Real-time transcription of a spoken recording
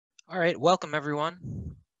All right, welcome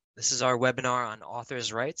everyone. This is our webinar on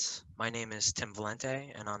authors' rights. My name is Tim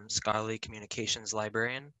Valente, and I'm Scholarly Communications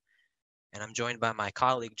Librarian. And I'm joined by my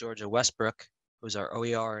colleague, Georgia Westbrook, who's our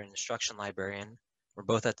OER and Instruction Librarian. We're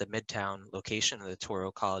both at the Midtown location of the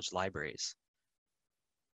Touro College Libraries.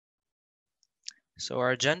 So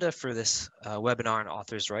our agenda for this webinar on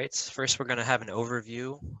authors' rights. First, we're going to have an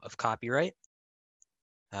overview of copyright.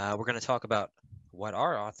 We're going to talk about what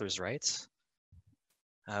are authors' rights.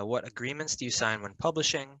 What agreements do you sign when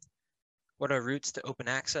publishing? What are routes to open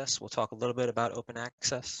access? We'll talk a little bit about open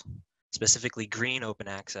access, specifically green open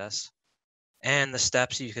access, and the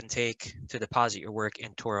steps you can take to deposit your work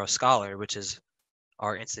in Touro Scholar, which is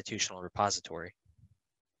our institutional repository.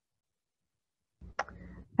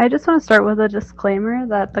 I just want to start with a disclaimer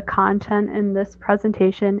that the content in this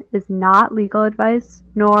presentation is not legal advice,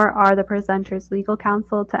 nor are the presenters legal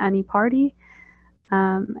counsel to any party.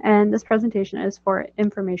 And this presentation is for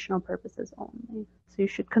informational purposes only. So you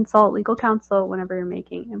should consult legal counsel whenever you're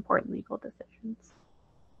making important legal decisions.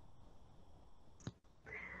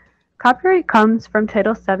 Copyright comes from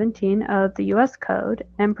Title 17 of the U.S. Code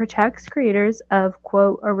and protects creators of,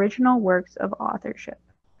 quote, original works of authorship.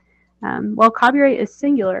 While copyright is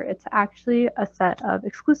singular, it's actually a set of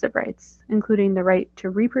exclusive rights, including the right to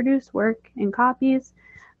reproduce work in copies,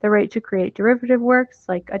 the right to create derivative works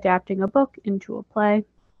like adapting a book into a play,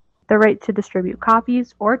 the right to distribute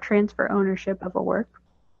copies or transfer ownership of a work,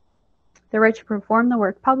 the right to perform the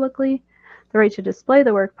work publicly, the right to display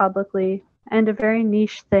the work publicly, and a very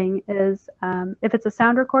niche thing is if it's a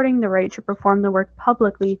sound recording, the right to perform the work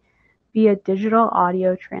publicly via digital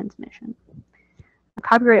audio transmission.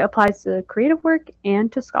 Copyright applies to creative work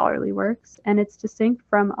and to scholarly works, and it's distinct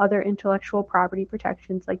from other intellectual property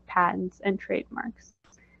protections like patents and trademarks.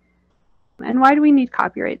 And why do we need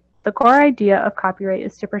copyright? The core idea of copyright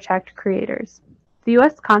is to protect creators. The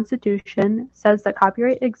U.S. Constitution says that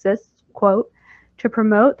copyright exists, quote, to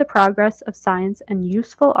promote the progress of science and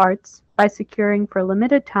useful arts by securing for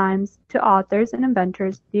limited times to authors and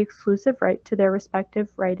inventors the exclusive right to their respective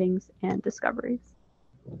writings and discoveries.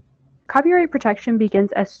 Copyright protection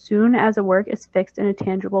begins as soon as a work is fixed in a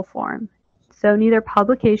tangible form. So neither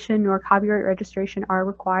publication nor copyright registration are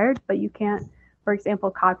required, but you can't, for example,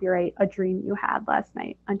 copyright a dream you had last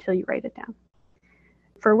night until you write it down.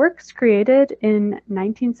 For works created in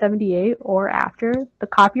 1978 or after, the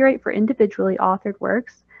copyright for individually authored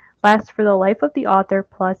works lasts for the life of the author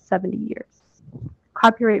plus 70 years.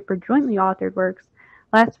 Copyright for jointly authored works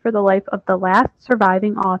lasts for the life of the last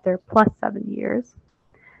surviving author plus 70 years.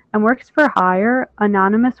 And works for hire,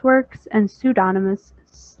 anonymous works, and pseudonymous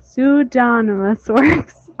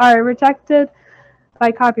works are protected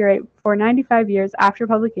by copyright for 95 years after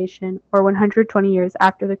publication or 120 years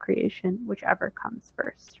after the creation, whichever comes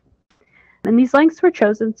first. And these lengths were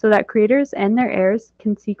chosen so that creators and their heirs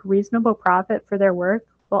can seek reasonable profit for their work,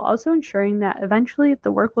 while also ensuring that eventually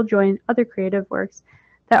the work will join other creative works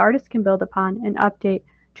that artists can build upon and update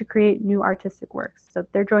to create new artistic works. So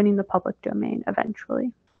they're joining the public domain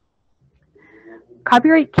eventually.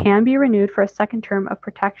 Copyright can be renewed for a second term of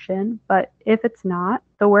protection, but if it's not,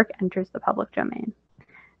 the work enters the public domain.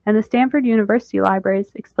 And the Stanford University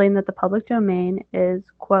Libraries explain that the public domain is,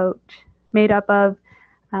 quote, made up of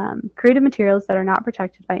creative materials that are not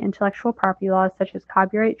protected by intellectual property laws such as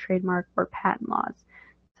copyright, trademark, or patent laws.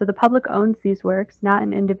 So the public owns these works, not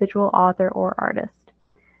an individual author or artist.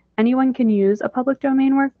 Anyone can use a public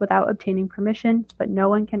domain work without obtaining permission, but no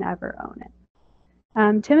one can ever own it.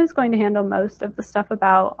 Tim is going to handle most of the stuff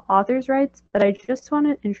about authors' rights, but I just want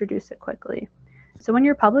to introduce it quickly. So when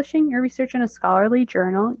you're publishing your research in a scholarly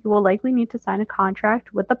journal, you will likely need to sign a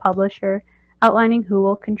contract with the publisher outlining who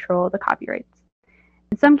will control the copyrights.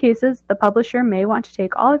 In some cases, the publisher may want to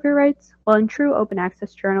take all of your rights, while in true open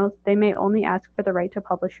access journals, they may only ask for the right to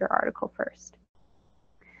publish your article first.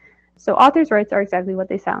 So authors' rights are exactly what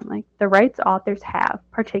they sound like, the rights authors have,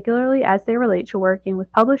 particularly as they relate to working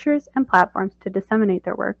with publishers and platforms to disseminate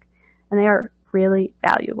their work, and they are really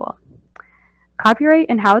valuable. Copyright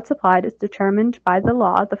and how it's applied is determined by the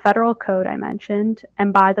law, the federal code I mentioned,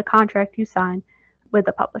 and by the contract you sign with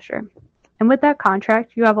the publisher. And with that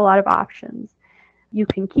contract, you have a lot of options. You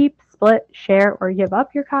can keep, split, share, or give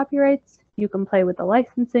up your copyrights. You can play with the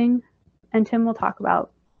licensing, and Tim will talk about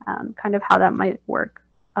kind of how that might work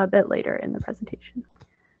a bit later in the presentation.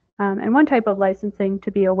 And one type of licensing to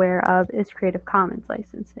be aware of is Creative Commons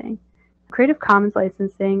licensing. Creative Commons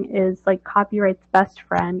licensing is like copyright's best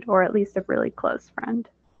friend, or at least a really close friend.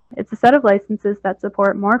 It's a set of licenses that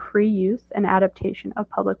support more free use and adaptation of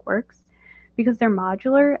public works because they're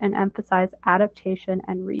modular and emphasize adaptation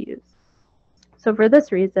and reuse. So for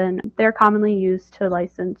this reason, they're commonly used to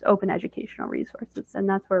license open educational resources, and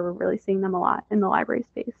that's where we're really seeing them a lot in the library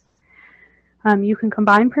space. You can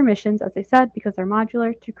combine permissions, as I said, because they're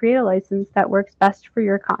modular, to create a license that works best for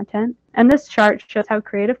your content. And this chart shows how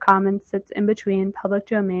Creative Commons sits in between public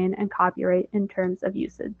domain and copyright in terms of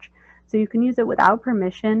usage. So you can use it without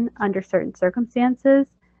permission under certain circumstances,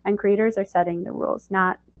 and creators are setting the rules,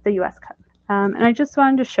 not the US Code. And I just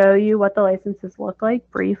wanted to show you what the licenses look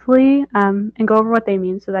like briefly, and go over what they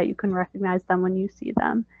mean so that you can recognize them when you see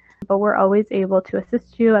them. But we're always able to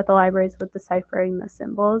assist you at the libraries with deciphering the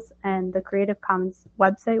symbols, and the Creative Commons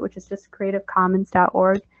website, which is just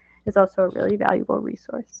creativecommons.org, is also a really valuable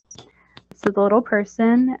resource. So the little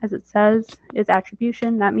person, as it says, is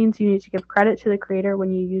attribution. That means you need to give credit to the creator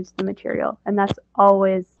when you use the material, and that's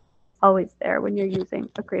always there when you're using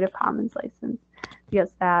a Creative Commons license,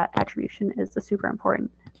 because that attribution is a super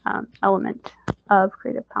important element of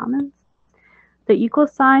Creative Commons. The equal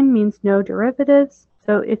sign means no derivatives.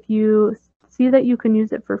 So if you see that you can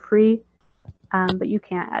use it for free, but you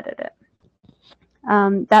can't edit it.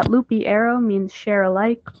 That loopy arrow means share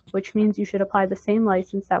alike, which means you should apply the same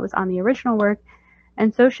license that was on the original work,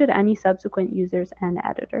 and so should any subsequent users and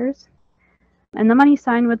editors. And the money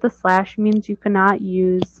sign with the slash means you cannot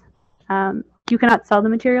sell the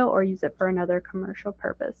material or use it for another commercial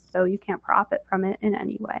purpose, so you can't profit from it in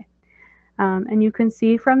any way. And you can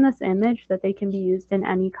see from this image that they can be used in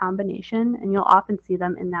any combination, and you'll often see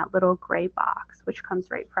them in that little gray box, which comes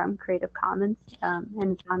right from Creative Commons,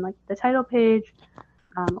 and it's on like the title page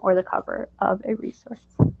or the cover of a resource.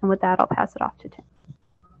 And with that, I'll pass it off to Tim.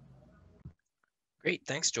 Great,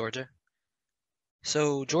 thanks, Georgia.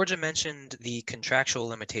 So Georgia mentioned the contractual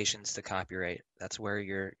limitations to copyright. That's where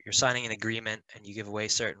you're signing an agreement and you give away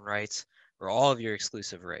certain rights or all of your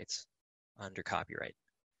exclusive rights under copyright.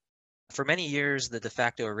 For many years, the de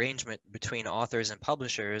facto arrangement between authors and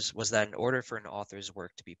publishers was that in order for an author's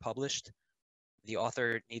work to be published, the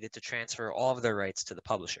author needed to transfer all of their rights to the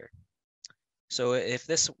publisher. So if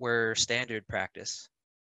this were standard practice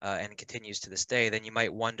and continues to this day, then you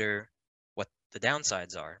might wonder what the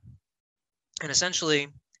downsides are. And essentially,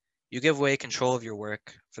 you give away control of your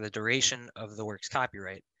work for the duration of the work's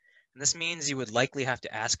copyright. And this means you would likely have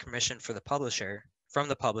to ask permission from the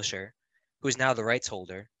publisher, who is now the rights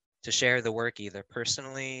holder, to share the work either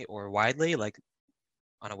personally or widely, like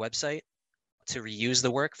on a website, to reuse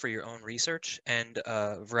the work for your own research, and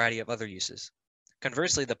a variety of other uses.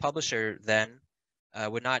 Conversely, the publisher then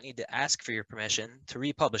would not need to ask for your permission to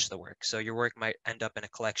republish the work, so your work might end up in a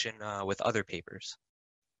collection with other papers.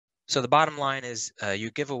 So the bottom line is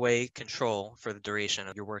you give away control for the duration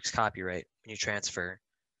of your work's copyright when you transfer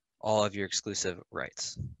all of your exclusive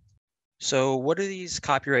rights. So what do these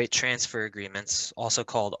copyright transfer agreements, also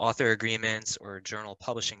called author agreements or journal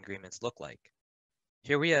publishing agreements, look like?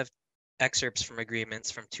 Here we have excerpts from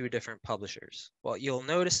agreements from two different publishers. What you'll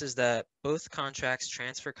notice is that both contracts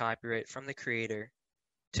transfer copyright from the creator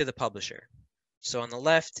to the publisher. So on the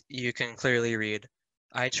left, you can clearly read,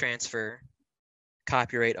 I transfer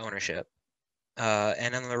copyright ownership.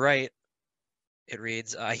 And on the right, it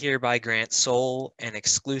reads, I hereby grant sole and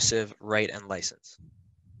exclusive right and license.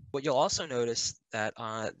 What you'll also notice that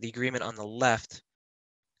the agreement on the left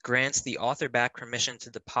grants the author back permission to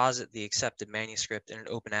deposit the accepted manuscript in an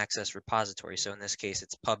open access repository. So in this case,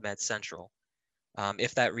 it's PubMed Central,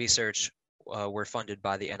 if that research were funded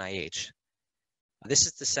by the NIH. This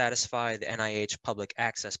is to satisfy the NIH public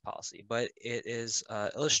access policy, but it is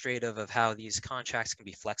illustrative of how these contracts can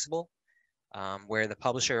be flexible, where the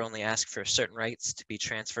publisher only asks for certain rights to be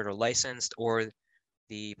transferred or licensed, or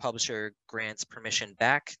the publisher grants permission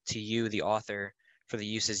back to you, the author, for the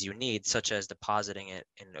uses you need, such as depositing it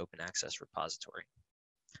in an open access repository.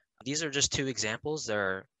 These are just two examples.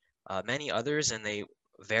 There are many others, and they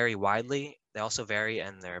vary widely. They also vary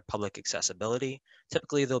in their public accessibility.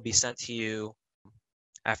 Typically, they'll be sent to you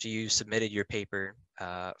after you submitted your paper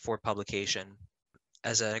for publication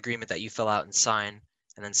as an agreement that you fill out and sign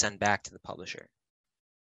and then send back to the publisher.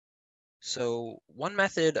 So one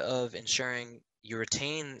method of ensuring you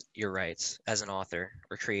retain your rights as an author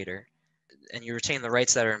or creator, and you retain the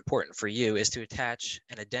rights that are important for you, is to attach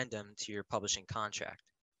an addendum to your publishing contract.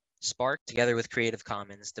 Spark, together with Creative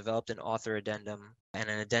Commons, developed an author addendum and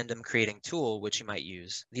an addendum creating tool which you might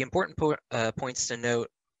use. The important points to note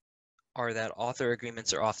are that author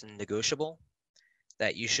agreements are often negotiable,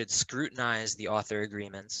 that you should scrutinize the author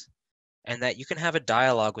agreements, and that you can have a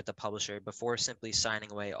dialogue with the publisher before simply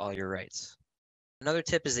signing away all your rights. Another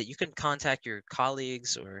tip is that you can contact your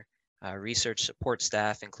colleagues or research support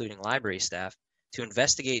staff, including library staff, to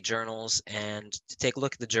investigate journals and to take a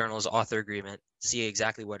look at the journal's author agreement, see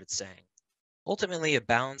exactly what it's saying. Ultimately, a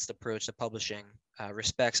balanced approach to publishing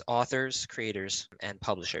respects authors, creators, and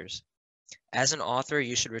publishers. As an author,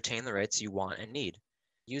 you should retain the rights you want and need.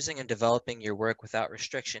 Using and developing your work without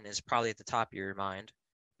restriction is probably at the top of your mind,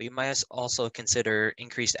 but you might also consider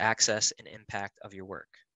increased access and impact of your work.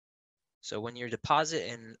 So when you deposit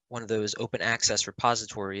in one of those open access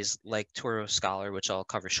repositories like Turo Scholar, which I'll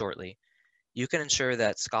cover shortly, you can ensure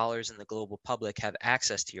that scholars and the global public have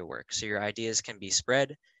access to your work, so your ideas can be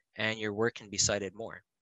spread and your work can be cited more.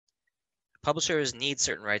 Publishers need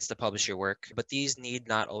certain rights to publish your work, but these need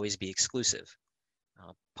not always be exclusive.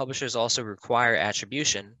 Publishers also require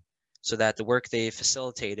attribution so that the work they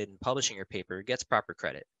facilitated in publishing your paper gets proper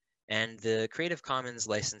credit. And the Creative Commons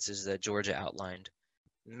licenses that Georgia outlined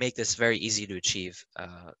make this very easy to achieve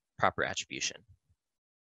proper attribution.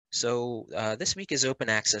 So this week is Open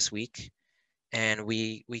Access Week, and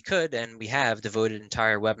we could and we have devoted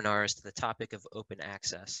entire webinars to the topic of open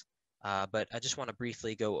access. But I just want to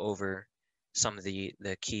briefly go over some of the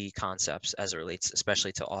key concepts as it relates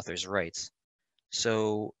especially to authors' rights.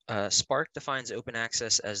 So SPARC defines open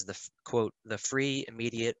access as the, quote, the free,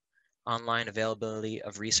 immediate, online availability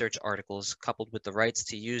of research articles coupled with the rights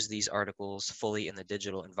to use these articles fully in the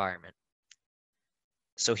digital environment.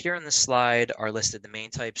 So here on this slide are listed the main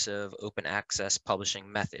types of open access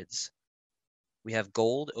publishing methods. We have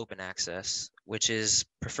gold open access, which is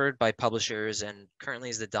preferred by publishers and currently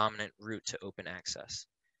is the dominant route to open access.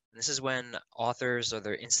 And this is when authors or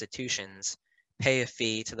their institutions pay a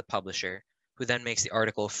fee to the publisher, who then makes the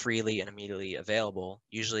article freely and immediately available,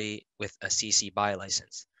 usually with a CC BY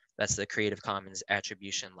license. That's the Creative Commons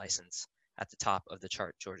Attribution license at the top of the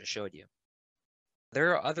chart Georgia showed you.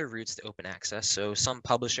 There are other routes to open access, so some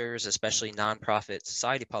publishers, especially nonprofit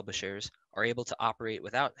society publishers, are able to operate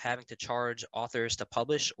without having to charge authors to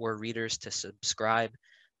publish or readers to subscribe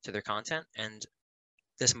to their content, and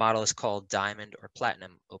this model is called Diamond or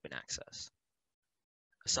Platinum Open Access.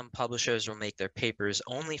 Some publishers will make their papers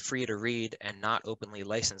only free to read and not openly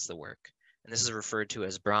license the work, and this is referred to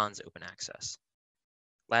as Bronze Open Access.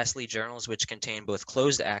 Lastly, journals which contain both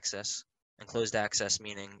closed access, and closed access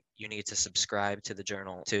meaning you need to subscribe to the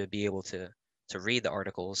journal to be able to read the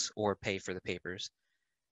articles or pay for the papers.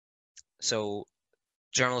 So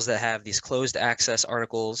journals that have these closed access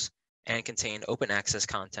articles and contain open access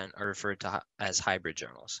content are referred to as hybrid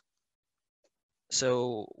journals.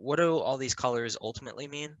 So what do all these colors ultimately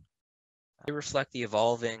mean? They reflect the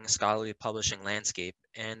evolving scholarly publishing landscape,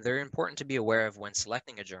 and they're important to be aware of when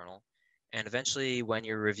selecting a journal, and eventually when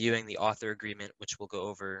you're reviewing the author agreement, which will go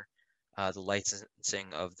over the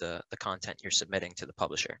licensing of the content you're submitting to the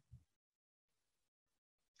publisher.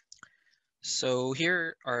 So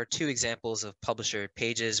here are two examples of publisher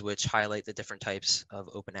pages which highlight the different types of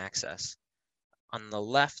open access. On the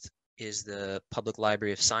left is the Public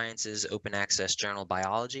Library of Sciences Open Access Journal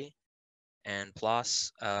Biology, and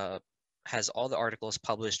PLOS has all the articles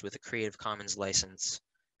published with a Creative Commons license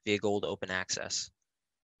via Gold Open Access.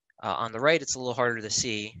 On the right, it's a little harder to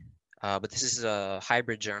see, but this is a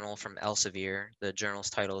hybrid journal from Elsevier. The journal's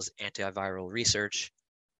title is Antiviral Research.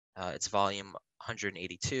 It's volume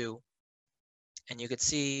 182. And you could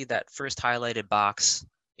see that first highlighted box,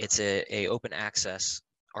 it's a open access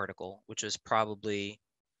article, which is probably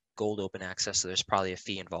Gold Open Access, so there's probably a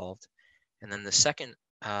fee involved. And then the second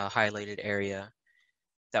highlighted area,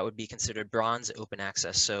 that would be considered Bronze Open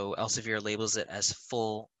Access. So Elsevier labels it as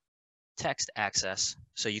full text access.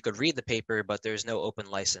 So you could read the paper, but there's no open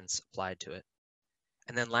license applied to it.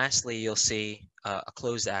 And then lastly, you'll see a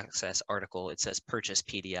closed access article. It says purchase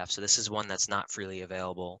PDF. So this is one that's not freely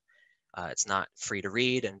available. It's not free to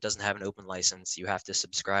read and doesn't have an open license. You have to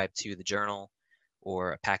subscribe to the journal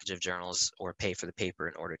or a package of journals or pay for the paper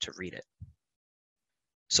in order to read it.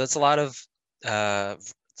 So it's a lot of,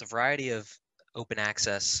 it's a variety of open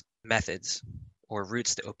access methods or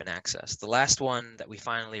routes to open access. The last one that we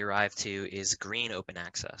finally arrived to is green open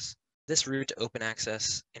access. This route to open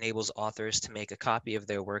access enables authors to make a copy of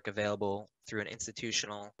their work available through an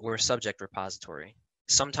institutional or subject repository,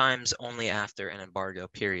 sometimes only after an embargo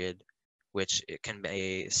period, which it can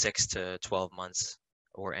be 6 to 12 months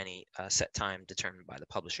or any set time determined by the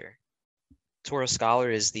publisher. Turo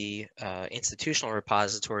Scholar is the institutional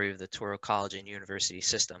repository of the Turo College and University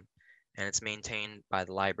system, and it's maintained by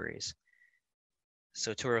the libraries.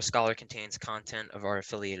 So Turo Scholar contains content of our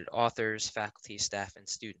affiliated authors, faculty, staff, and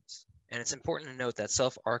students. And it's important to note that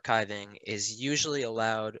self-archiving is usually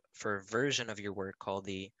allowed for a version of your work called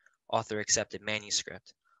the author-accepted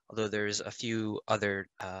manuscript, although there's a few other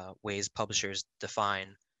ways publishers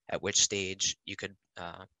define at which stage you could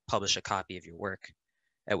publish a copy of your work,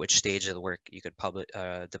 at which stage of the work you could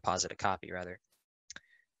deposit a copy, rather.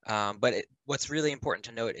 But what's really important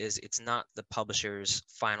to note is it's not the publisher's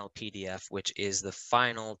final PDF, which is the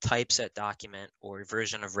final typeset document or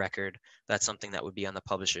version of record. That's something that would be on the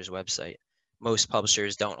publisher's website. Most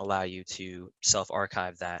publishers don't allow you to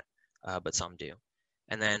self-archive that, but some do.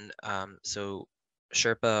 And then, so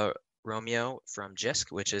Sherpa Romeo from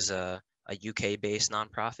JISC, which is a UK-based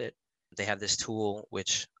nonprofit, they have this tool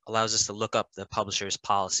which allows us to look up the publisher's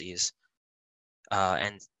policies,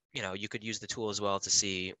 and you could use the tool as well to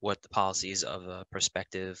see what the policies of a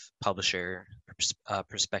prospective publisher,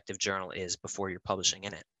 prospective journal is before you're publishing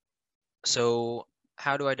in it. So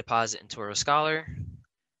how do I deposit in Toro Scholar?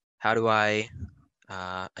 How do I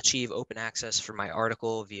achieve open access for my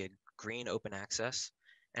article via Green Open Access?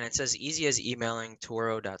 And it says easy as emailing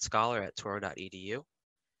toro.scholar@toro.edu.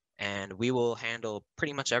 And we will handle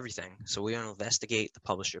pretty much everything. So we will investigate the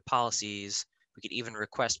publisher policies. We could even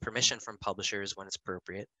request permission from publishers when it's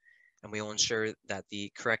appropriate. And we will ensure that the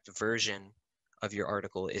correct version of your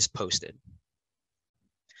article is posted.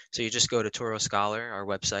 So you just go to Toro Scholar, our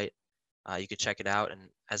website. You could check it out. And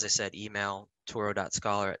as I said, email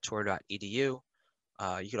toro.scholar@toro.edu.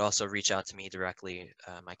 You could also reach out to me directly.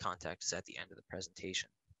 My contact is at the end of the presentation.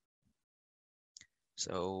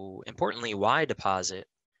 So importantly, why deposit?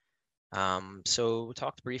 So we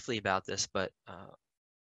talked briefly about this, but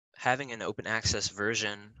having an open access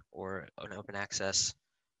version or an open access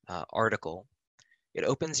article, it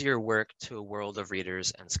opens your work to a world of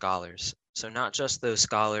readers and scholars. So not just those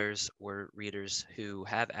scholars or readers who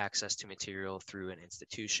have access to material through an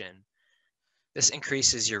institution. This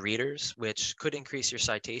increases your readers, which could increase your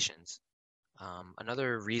citations.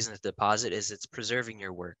 Another reason to deposit is it's preserving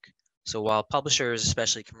your work. So while publishers,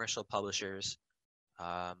 especially commercial publishers,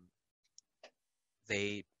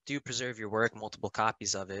 they do preserve your work, multiple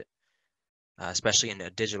copies of it, especially in a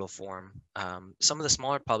digital form. Some of the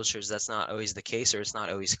smaller publishers, that's not always the case, or it's not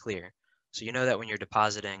always clear. So you know that when you're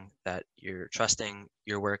depositing, that you're trusting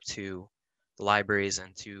your work to the libraries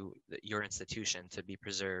and to your institution to be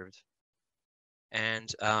preserved. And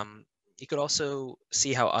you could also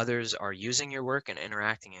see how others are using your work and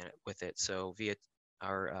interacting with it. So via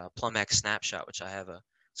our PlumX snapshot, which I have a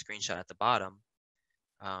screenshot at the bottom,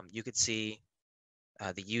 you could see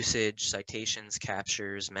the usage, citations,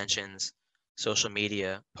 captures, mentions, social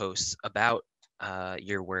media posts about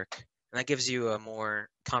your work. And that gives you a more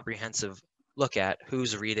comprehensive look at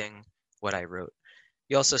who's reading what I wrote.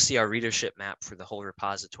 You also see our readership map for the whole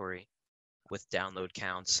repository with download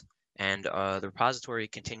counts. And the repository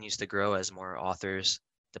continues to grow as more authors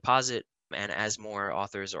deposit and as more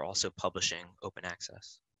authors are also publishing open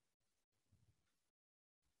access.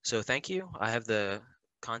 So thank you. I have the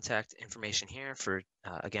contact information here for,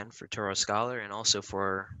 again, for Toro Scholar, and also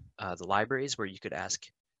for the libraries, where you could ask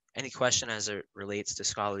any question as it relates to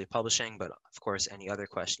scholarly publishing, but of course, any other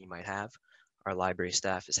question you might have, our library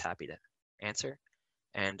staff is happy to answer.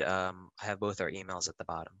 And I have both our emails at the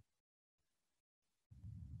bottom.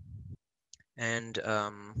 And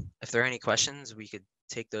if there are any questions, we could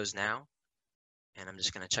take those now. And I'm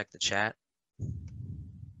just going to check the chat.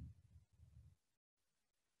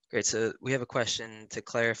 Great, so we have a question to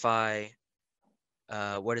clarify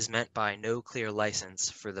what is meant by no clear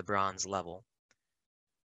license for the bronze level.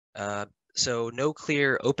 So no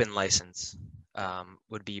clear open license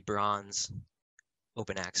would be bronze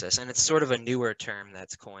open access, and it's sort of a newer term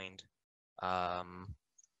that's coined,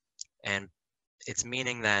 and it's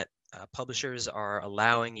meaning that publishers are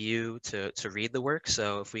allowing you to read the work.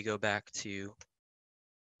 So if we go back to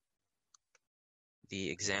the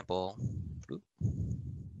example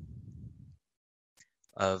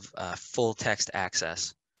of full text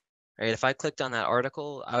access, right? If I clicked on that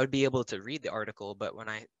article, I would be able to read the article, but when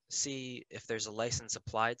I see if there's a license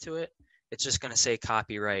applied to it, it's just going to say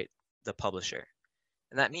copyright the publisher.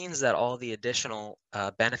 And that means that all the additional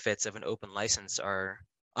benefits of an open license are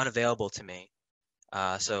unavailable to me.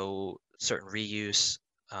 So certain reuse,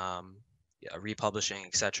 republishing,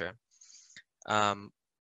 etc.,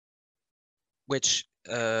 which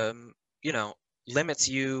limits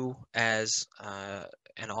you as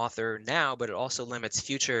an author now, but it also limits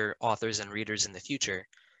future authors and readers in the future,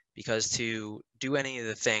 because to do any of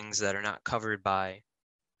the things that are not covered by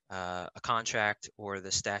a contract or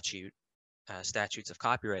the statutes of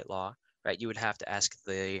copyright law, right, you would have to ask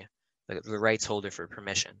the rights holder for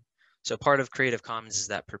permission. So part of Creative Commons is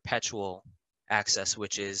that perpetual access,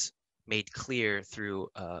 which is made clear through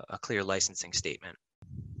a clear licensing statement.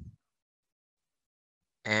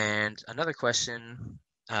 And another question,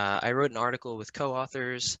 I wrote an article with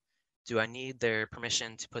co-authors. Do I need their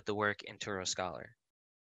permission to put the work in Toro Scholar?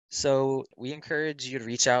 So we encourage you to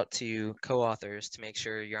reach out to co-authors to make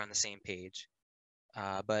sure you're on the same page.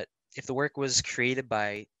 But if the work was created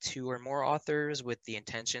by 2 or more authors with the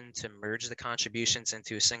intention to merge the contributions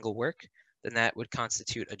into a single work, then that would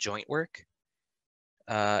constitute a joint work.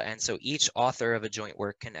 And so each author of a joint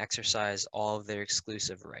work can exercise all of their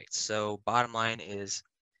exclusive rights. So bottom line is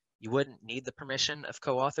you wouldn't need the permission of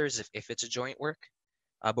co-authors if it's a joint work,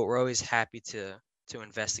 but we're always happy to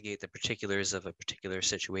investigate the particulars of a particular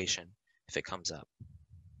situation if it comes up.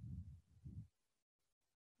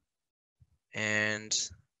 And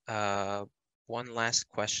one last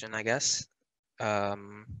question, I guess.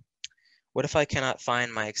 What if I cannot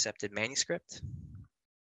find my accepted manuscript?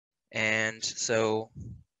 And so,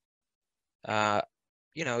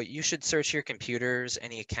 you know, you should search your computers,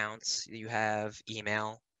 any accounts you have,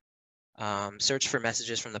 email, search for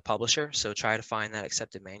messages from the publisher. So try to find that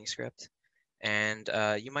accepted manuscript. And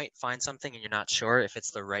you might find something and you're not sure if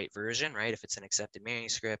it's the right version, right? If it's an accepted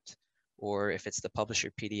manuscript or if it's the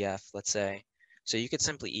publisher PDF, let's say. So you could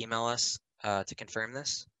simply email us to confirm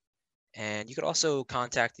this. And you could also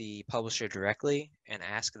contact the publisher directly and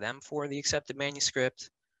ask them for the accepted manuscript.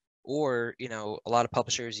 Or, you know, a lot of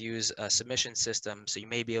publishers use a submission system, so you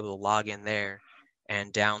may be able to log in there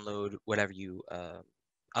and download whatever you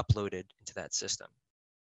uploaded into that system.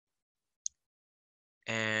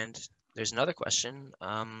 And there's another question.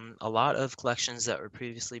 A lot of collections that were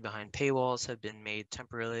previously behind paywalls have been made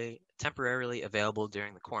temporarily available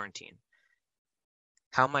during the quarantine.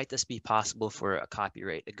 How might this be possible for a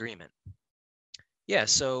copyright agreement? Yeah,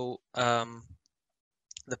 so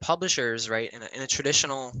the publishers, right, in a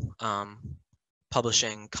traditional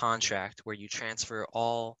publishing contract where you transfer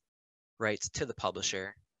all rights to the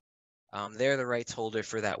publisher, they're the rights holder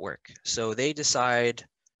for that work. So they decide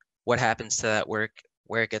what happens to that work,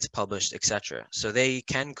 where it gets published, etc. So they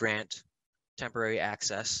can grant temporary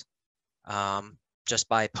access just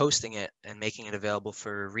by posting it and making it available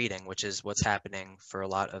for reading, which is what's happening for a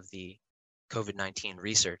lot of the COVID-19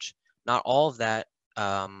 research. Not all of that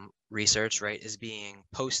research, right, is being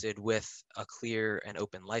posted with a clear and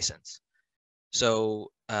open license.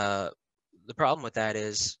 So the problem with that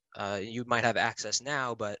is you might have access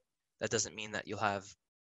now, but that doesn't mean that you'll have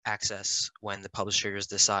access when the publishers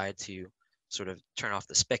decide to sort of turn off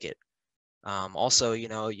the spigot. Also, you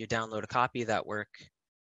know, you download a copy of that work,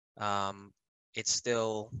 it's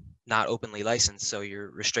still not openly licensed, so you're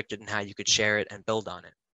restricted in how you could share it and build on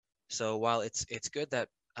it. So while it's good that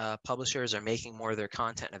publishers are making more of their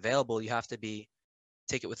content available, you have to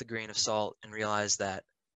take it with a grain of salt and realize that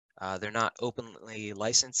they're not openly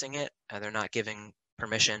licensing it, they're not giving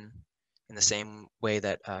permission in the same way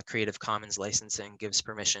that Creative Commons licensing gives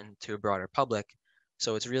permission to a broader public.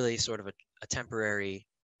 So it's really sort of a temporary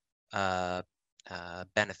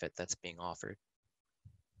benefit that's being offered.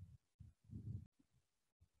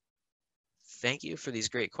 Thank you for these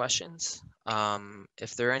great questions.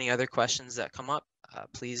 If there are any other questions that come up,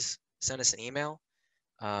 please send us an email.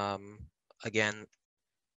 Again,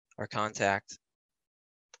 our contact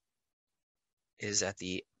is at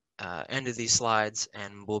the end of these slides,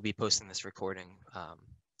 and we'll be posting this recording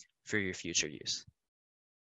for your future use.